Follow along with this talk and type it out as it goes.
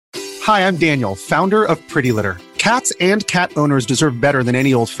Hi, I'm Daniel, founder of Pretty Litter. Cats and cat owners deserve better than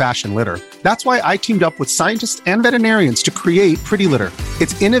any old-fashioned litter. That's why I teamed up with scientists and veterinarians to create Pretty Litter.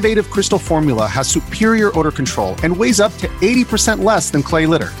 Its innovative crystal formula has superior odor control and weighs up to 80% less than clay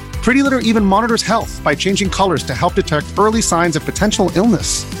litter. Pretty Litter even monitors health by changing colors to help detect early signs of potential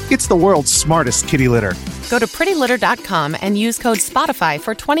illness. It's the world's smartest kitty litter. Go to prettylitter.com and use code SPOTIFY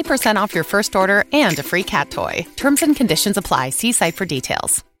for 20% off your first order and a free cat toy. Terms and conditions apply. See site for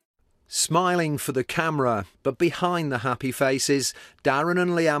details. Smiling for the camera, but behind the happy faces, Darren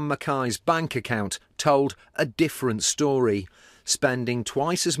and Leanne Mackay's bank account told a different story. Spending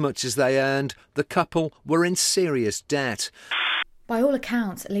twice as much as they earned, the couple were in serious debt. By all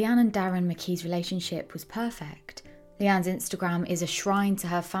accounts, Leanne and Darren McKee's relationship was perfect. Leanne's Instagram is a shrine to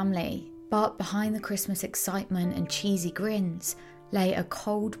her family, but behind the Christmas excitement and cheesy grins lay a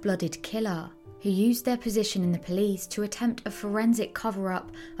cold-blooded killer who used their position in the police to attempt a forensic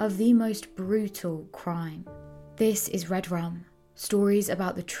cover-up of the most brutal crime. This is Red Rum, stories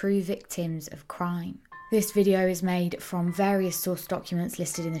about the true victims of crime. This video is made from various source documents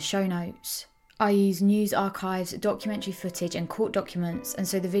listed in the show notes. I use news archives, documentary footage and court documents, and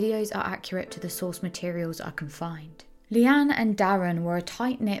so the videos are accurate to the source materials I can find. Leanne and Darren were a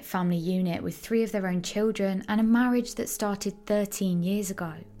tight-knit family unit with 3 of their own children and a marriage that started 13 years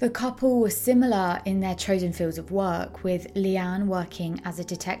ago. The couple were similar in their chosen fields of work, with Leanne working as a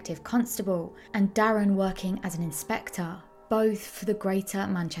detective constable and Darren working as an inspector, both for the Greater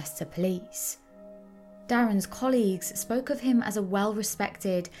Manchester Police. Darren's colleagues spoke of him as a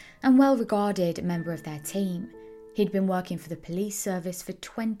well-respected and well-regarded member of their team. He'd been working for the police service for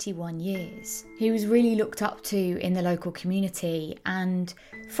 21 years. He was really looked up to in the local community, and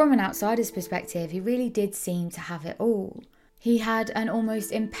from an outsider's perspective, he really did seem to have it all. He had an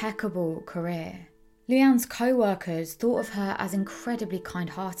almost impeccable career. Leanne's co-workers thought of her as incredibly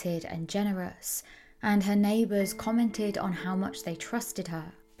kind-hearted and generous, and her neighbours commented on how much they trusted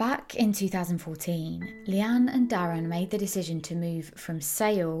her. Back in 2014, Leanne and Darren made the decision to move from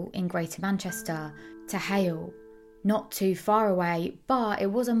Sale in Greater Manchester to Hale. Not too far away, but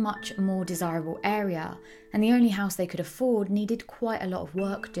it was a much more desirable area, and the only house they could afford needed quite a lot of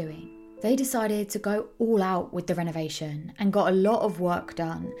work doing. They decided to go all out with the renovation and got a lot of work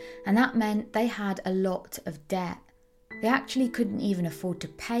done, and that meant they had a lot of debt. They actually couldn't even afford to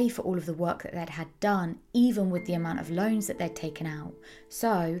pay for all of the work that they'd had done, even with the amount of loans that they'd taken out.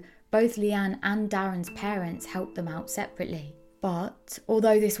 So, both Leanne and Darren's parents helped them out separately. But,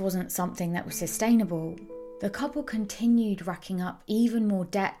 although this wasn't something that was sustainable, the couple continued racking up even more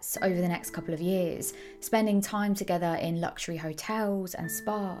debts over the next couple of years, spending time together in luxury hotels and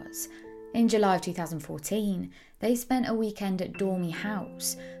spas. In July of 2014, they spent a weekend at Dormy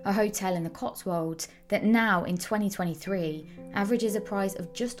House, a hotel in the Cotswolds that now, in 2023, averages a price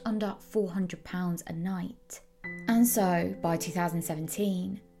of just under £400 a night. And so, by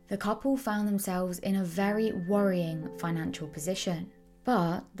 2017, the couple found themselves in a very worrying financial position.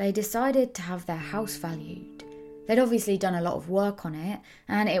 But they decided to have their house valued. They'd obviously done a lot of work on it,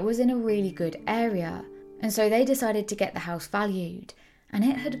 and it was in a really good area. And so they decided to get the house valued, and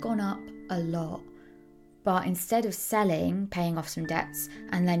it had gone up a lot. But instead of selling, paying off some debts,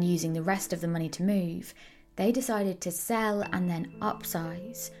 and then using the rest of the money to move, they decided to sell and then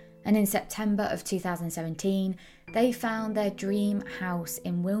upsize. And in September of 2017, they found their dream house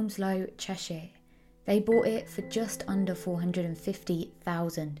in Wilmslow, Cheshire. They bought it for just under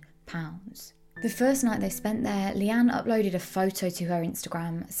 £450,000. The first night they spent there, Leanne uploaded a photo to her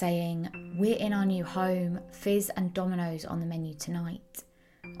Instagram saying, "We're in our new home, fizz and Domino's on the menu tonight."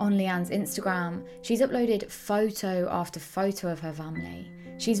 On Leanne's Instagram, she's uploaded photo after photo of her family.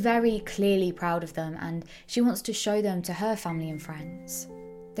 She's very clearly proud of them and she wants to show them to her family and friends.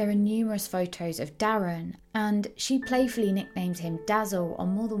 There are numerous photos of Darren, and she playfully nicknamed him Dazzle on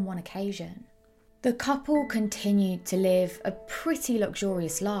more than one occasion. The couple continued to live a pretty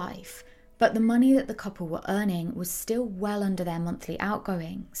luxurious life, but the money that the couple were earning was still well under their monthly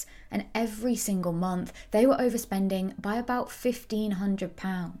outgoings, and every single month they were overspending by about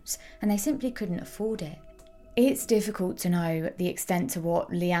 £1,500, and they simply couldn't afford it. It's difficult to know the extent to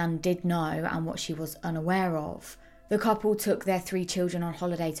what Leanne did know and what she was unaware of. The couple took their 3 children on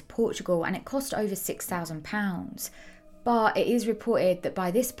holiday to Portugal, and it cost over £6,000. But it is reported that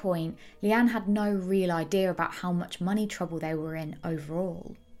by this point, Leanne had no real idea about how much money trouble they were in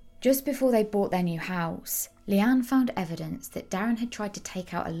overall. Just before they bought their new house, Leanne found evidence that Darren had tried to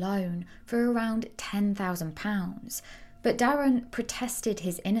take out a loan for around £10,000, but Darren protested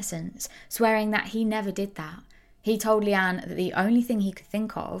his innocence, swearing that he never did that. He told Leanne that the only thing he could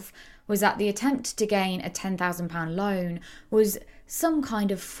think of was that the attempt to gain a £10,000 loan was some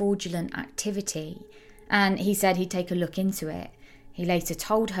kind of fraudulent activity, and he said he'd take a look into it. He later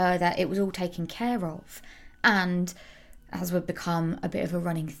told her that it was all taken care of, and, as would become a bit of a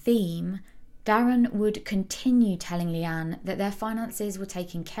running theme, Darren would continue telling Leanne that their finances were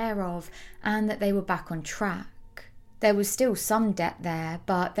taken care of and that they were back on track. There was still some debt there,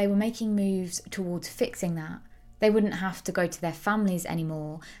 but they were making moves towards fixing that. They wouldn't have to go to their families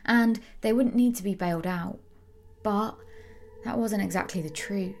anymore, and they wouldn't need to be bailed out. But that wasn't exactly the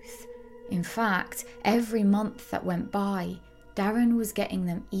truth. In fact, every month that went by, Darren was getting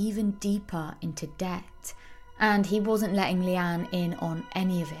them even deeper into debt, and he wasn't letting Leanne in on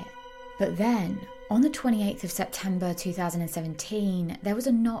any of it. But then, on the 28th of September 2017, there was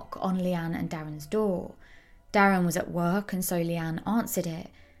a knock on Leanne and Darren's door. Darren was at work, and so Leanne answered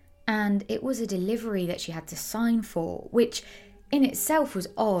it, and it was a delivery that she had to sign for, which in itself was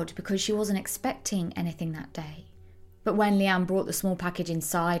odd because she wasn't expecting anything that day. But when Leanne brought the small package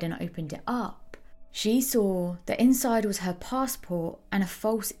inside and opened it up, she saw that inside was her passport and a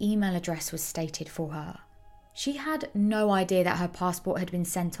false email address was stated for her. She had no idea that her passport had been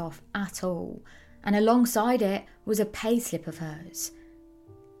sent off at all, and alongside it was a payslip of hers.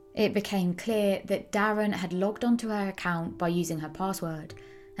 It became clear that Darren had logged onto her account by using her password,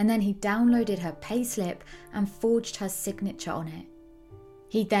 and then he downloaded her payslip and forged her signature on it.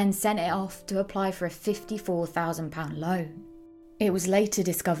 He then sent it off to apply for a £54,000 loan. It was later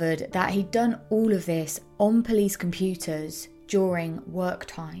discovered that he'd done all of this on police computers during work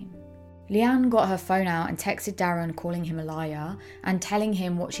time. Leanne got her phone out and texted Darren calling him a liar and telling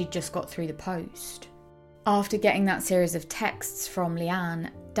him what she'd just got through the post. After getting that series of texts from Leanne,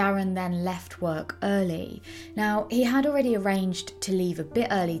 Darren then left work early. Now, he had already arranged to leave a bit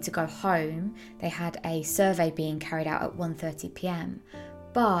early to go home. They had a survey being carried out at 1:30 p.m.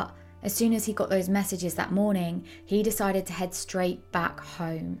 But as soon as he got those messages that morning, he decided to head straight back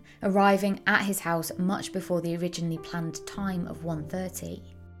home, arriving at his house much before the originally planned time of 1:30.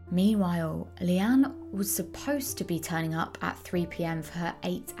 Meanwhile, Leanne was supposed to be turning up at 3 p.m. for her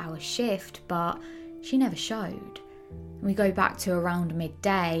 8-hour shift, but she never showed. We go back to around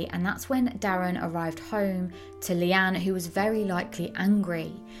midday, and that's when Darren arrived home to Leanne, who was very likely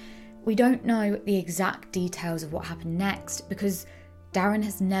angry. We don't know the exact details of what happened next because Darren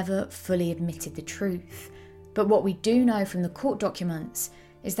has never fully admitted the truth. But what we do know from the court documents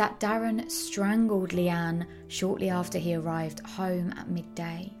is that Darren strangled Leanne shortly after he arrived home at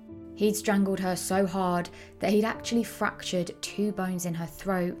midday. He'd strangled her so hard that he'd actually fractured 2 bones in her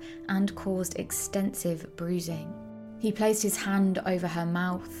throat and caused extensive bruising. He placed his hand over her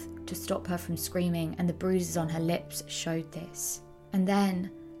mouth to stop her from screaming, and the bruises on her lips showed this. And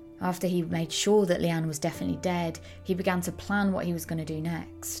then, after he made sure that Leanne was definitely dead, he began to plan what he was going to do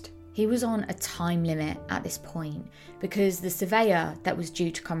next. He was on a time limit at this point because the surveyor that was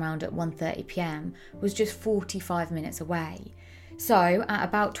due to come round at 1:30 p.m. was just 45 minutes away. So, at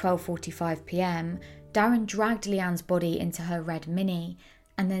about 12:45 p.m, Darren dragged Leanne's body into her red Mini,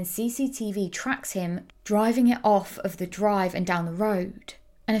 and then CCTV tracks him driving it off of the drive and down the road.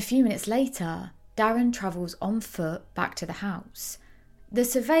 And a few minutes later, Darren travels on foot back to the house. The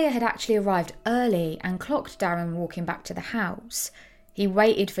surveyor had actually arrived early and clocked Darren walking back to the house. He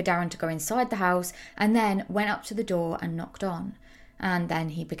waited for Darren to go inside the house and then went up to the door and knocked on. And then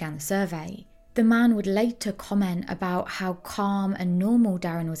he began the survey. The man would later comment about how calm and normal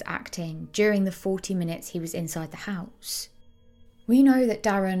Darren was acting during the 40 minutes he was inside the house. We know that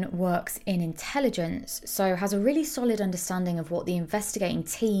Darren works in intelligence, so has a really solid understanding of what the investigating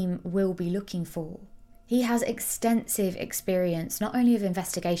team will be looking for. He has extensive experience not only of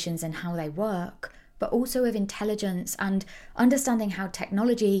investigations and how they work, but also of intelligence and understanding how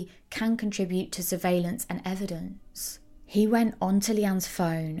technology can contribute to surveillance and evidence. He went onto Leanne's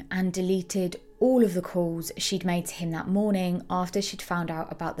phone and deleted all of the calls she'd made to him that morning after she'd found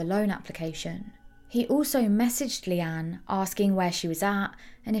out about the loan application. He also messaged Leanne asking where she was at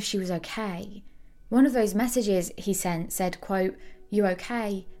and if she was okay. One of those messages he sent said, quote, "You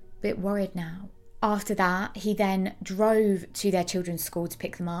okay? Bit worried now." After that, he then drove to their children's school to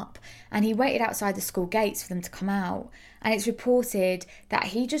pick them up, and he waited outside the school gates for them to come out. And it's reported that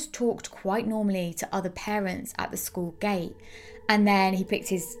he just talked quite normally to other parents at the school gate. And then he picked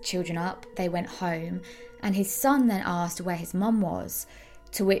his children up, they went home, and his son then asked where his mum was,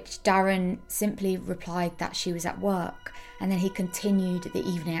 to which Darren simply replied that she was at work, and then he continued the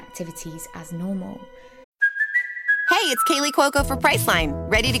evening activities as normal. Hey, it's Kaylee Cuoco for Priceline.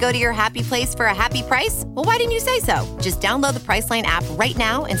 Ready to go to your happy place for a happy price? Well, why didn't you say so? Just download the Priceline app right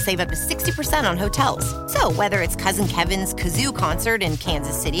now and save up to 60% on hotels. So whether it's Cousin Kevin's Kazoo Concert in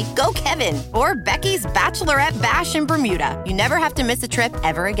Kansas City, go Kevin, or Becky's Bachelorette Bash in Bermuda, you never have to miss a trip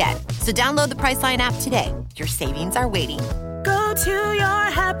ever again. So download the Priceline app today. Your savings are waiting. Go to your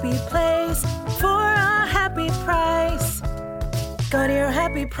happy place for a happy price. Go to your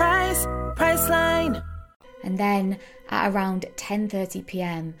happy price, Priceline. And then at around 10:30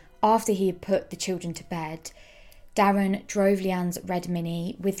 p.m, after he had put the children to bed, Darren drove Leanne's red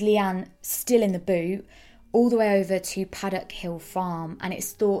Mini, with Leanne still in the boot, all the way over to Paddock Hill Farm. And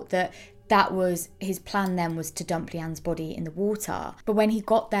it's thought that was his plan then, was to dump Leanne's body in the water. But when he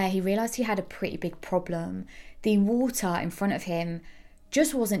got there, he realised he had a pretty big problem. The water in front of him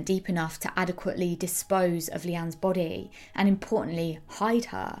just wasn't deep enough to adequately dispose of Leanne's body and, importantly, hide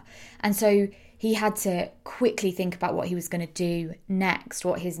her. And so he had to quickly think about what he was going to do next,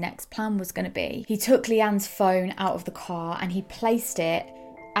 what his next plan was going to be. He took Leanne's phone out of the car and he placed it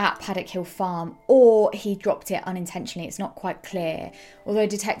at Paddock Hill Farm, or he dropped it unintentionally. It's not quite clear, although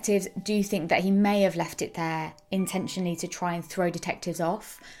detectives do think that he may have left it there intentionally to try and throw detectives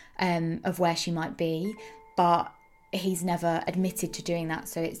off of where she might be, but he's never admitted to doing that,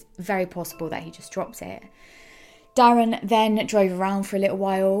 so it's very possible that he just dropped it. Darren then drove around for a little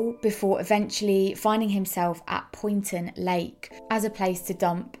while before eventually finding himself at Poynton Lake as a place to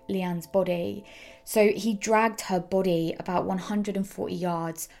dump Leanne's body. So he dragged her body about 140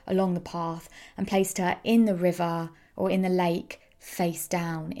 yards along the path and placed her in the river, or in the lake, face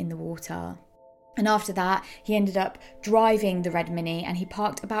down in the water. And after that, he ended up driving the red Mini, and he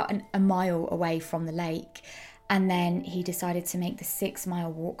parked about a mile away from the lake. And then he decided to make the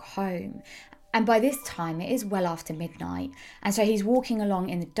 6-mile walk home. And by this time, it is well after midnight. And so he's walking along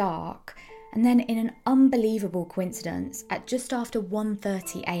in the dark. And then, in an unbelievable coincidence, at just after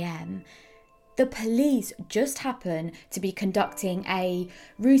 1:30 a.m, the police just happen to be conducting a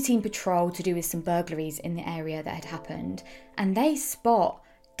routine patrol to do with some burglaries in the area that had happened. And they spot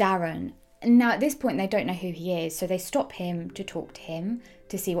Darren. Now, at this point, they don't know who he is. So they stop him to talk to him,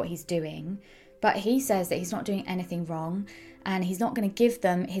 to see what he's doing. But he says that he's not doing anything wrong, and he's not going to give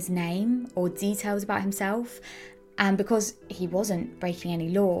them his name or details about himself. And because he wasn't breaking any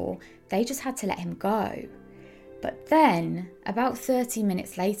law, they just had to let him go. But then, about 30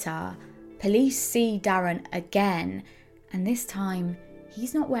 minutes later, police see Darren again, and this time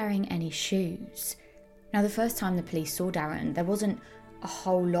he's not wearing any shoes. Now, the first time the police saw Darren, there wasn't a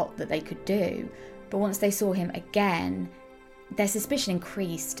whole lot that they could do, but once they saw him again, their suspicion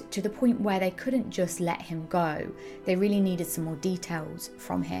increased to the point where they couldn't just let him go. They really needed some more details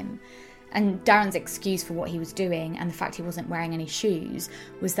from him. And Darren's excuse for what he was doing and the fact he wasn't wearing any shoes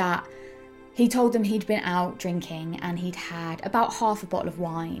was that he told them he'd been out drinking and he'd had about half a bottle of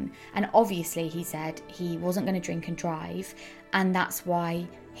wine. And obviously, he said, he wasn't going to drink and drive, and that's why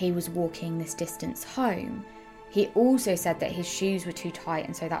he was walking this distance home. He also said that his shoes were too tight,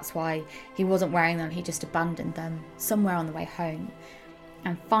 and so that's why he wasn't wearing them. He just abandoned them somewhere on the way home.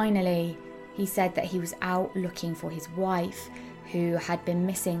 And finally, he said that he was out looking for his wife, who had been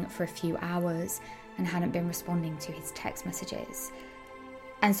missing for a few hours and hadn't been responding to his text messages.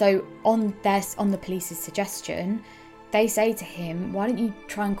 And so on the police's suggestion, they say to him, why don't you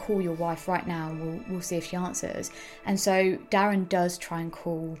try and call your wife right now, and we'll see if she answers. And so Darren does try and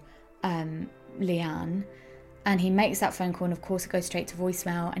call Leanne. And he makes that phone call, and of course it goes straight to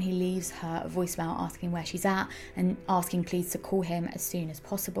voicemail, and he leaves her a voicemail asking where she's at and asking please to call him as soon as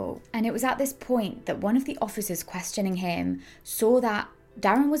possible. And it was at this point that one of the officers questioning him saw that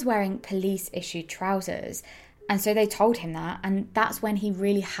Darren was wearing police-issued trousers, and so they told him that, and that's when he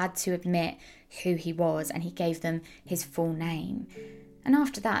really had to admit who he was, and he gave them his full name. And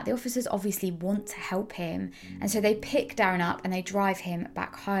after that, the officers obviously want to help him, and so they pick Darren up and they drive him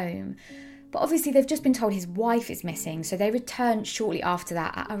back home. But obviously they've just been told his wife is missing, so they return shortly after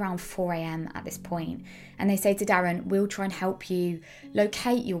that at around 4 a.m. at this point. And they say to Darren, we'll try and help you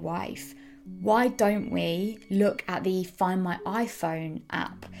locate your wife. Why don't we look at the Find My iPhone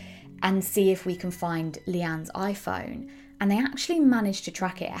app and see if we can find Leanne's iPhone? And they actually managed to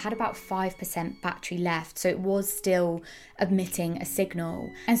track it. It had about 5% battery left, so it was still emitting a signal.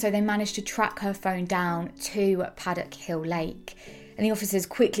 And so they managed to track her phone down to Paddock Hill Lake. And the officers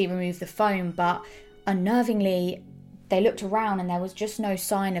quickly removed the phone, but unnervingly, they looked around and there was just no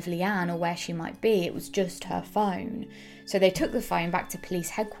sign of Leanne or where she might be. It was just her phone. So they took the phone back to police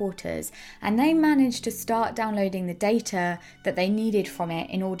headquarters, and they managed to start downloading the data that they needed from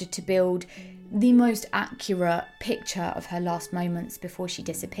it in order to build the most accurate picture of her last moments before she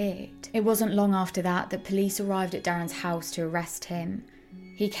disappeared. It wasn't long after that police arrived at Darren's house to arrest him.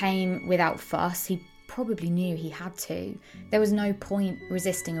 He came without fuss. He probably knew he had to. There was no point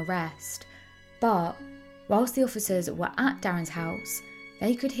resisting arrest. But whilst the officers were at Darren's house,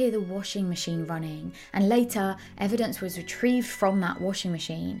 they could hear the washing machine running, and later evidence was retrieved from that washing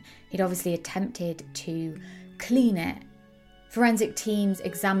machine. He'd obviously attempted to clean it. Forensic teams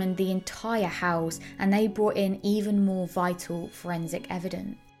examined the entire house, and they brought in even more vital forensic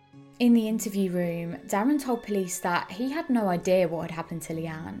evidence. In the interview room, Darren told police that he had no idea what had happened to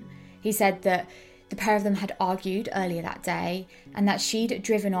Leanne. He said that the pair of them had argued earlier that day, and that she'd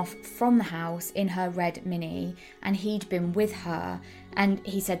driven off from the house in her red Mini, and he'd been with her, and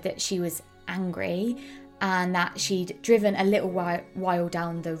he said that she was angry and that she'd driven a little while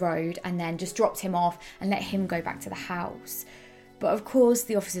down the road and then just dropped him off and let him go back to the house. But of course,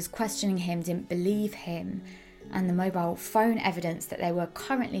 the officers questioning him didn't believe him, and the mobile phone evidence that they were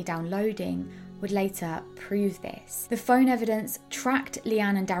currently downloading would later prove this. The phone evidence tracked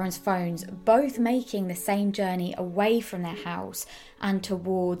Leanne and Darren's phones, both making the same journey away from their house and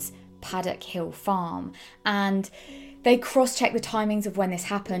towards Paddock Hill Farm. And they cross-checked the timings of when this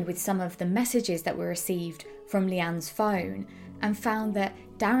happened with some of the messages that were received from Leanne's phone, and found that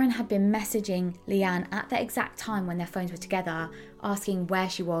Darren had been messaging Leanne at the exact time when their phones were together, asking where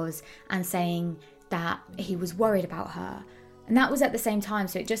she was and saying that he was worried about her. And that was at the same time,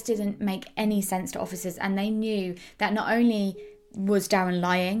 so it just didn't make any sense to officers, and they knew that not only was Darren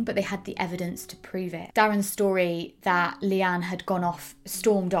lying, but they had the evidence to prove it. Darren's story that Leanne had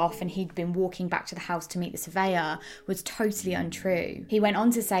stormed off, and he'd been walking back to the house to meet the surveyor was totally untrue. He went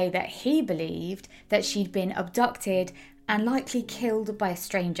on to say that he believed that she'd been abducted and likely killed by a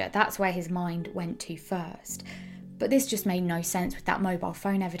stranger. That's where his mind went to first. But this just made no sense with that mobile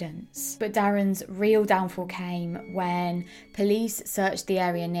phone evidence. But Darren's real downfall came when police searched the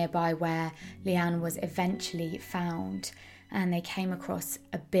area nearby where Leanne was eventually found, and they came across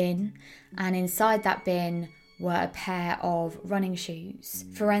a bin, and inside that bin were a pair of running shoes.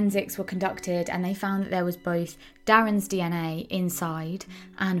 Forensics were conducted, and they found that there was both Darren's DNA inside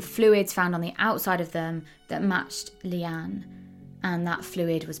and fluids found on the outside of them that matched Leanne, and that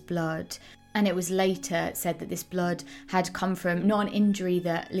fluid was blood. And it was later said that this blood had come from not an injury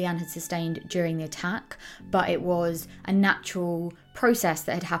that Leanne had sustained during the attack, but it was a natural process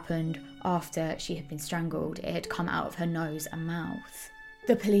that had happened after she had been strangled. It had come out of her nose and mouth.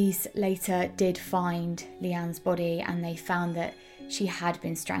 The police later did find Leanne's body, and they found that she had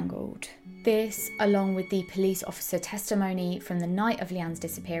been strangled. This, along with the police officer testimony from the night of Leanne's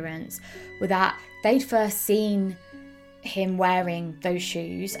disappearance, were that they'd first seen him wearing those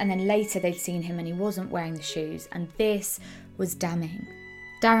shoes, and then later they'd seen him and he wasn't wearing the shoes, and this was damning.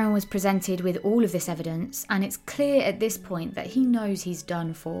 Darren was presented with all of this evidence, and it's clear at this point that he knows he's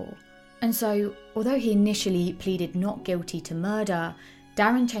done for. And so, although he initially pleaded not guilty to murder,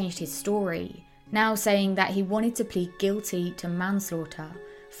 Darren changed his story, now saying that he wanted to plead guilty to manslaughter,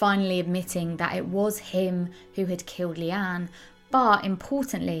 finally admitting that it was him who had killed Leanne, but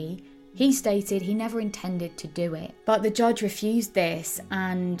importantly, he stated he never intended to do it. But the judge refused this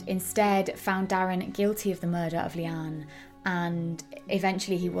and instead found Darren guilty of the murder of Leanne, and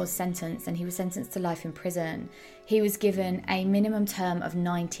eventually he was sentenced, and he was sentenced to life in prison. He was given a minimum term of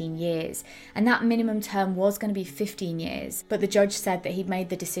 19 years, and that minimum term was going to be 15 years, but the judge said that he'd made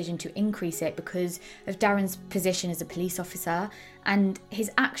the decision to increase it because of Darren's position as a police officer and his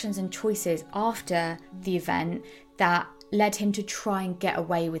actions and choices after the event that led him to try and get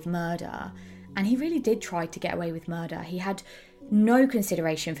away with murder. And he really did try to get away with murder. He had no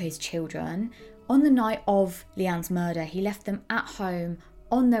consideration for his children. On the night of Leanne's murder, he left them at home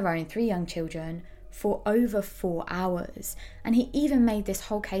on their own, 3 young children, for over 4 hours. And he even made this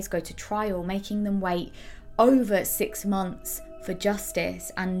whole case go to trial, making them wait over 6 months for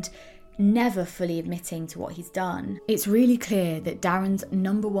justice and never fully admitting to what he's done. It's really clear that Darren's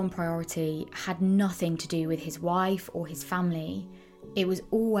number one priority had nothing to do with his wife or his family. It was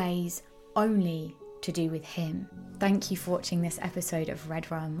always only to do with him. Thank you for watching this episode of Red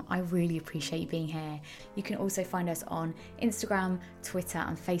Rum. I really appreciate you being here. You can also find us on Instagram, Twitter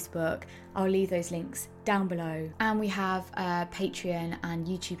and Facebook. I'll leave those links down below. And we have a Patreon and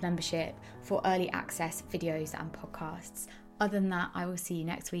YouTube membership for early access videos and podcasts. Other than that, I will see you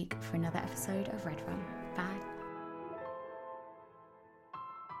next week for another episode of Red Rum. Bye.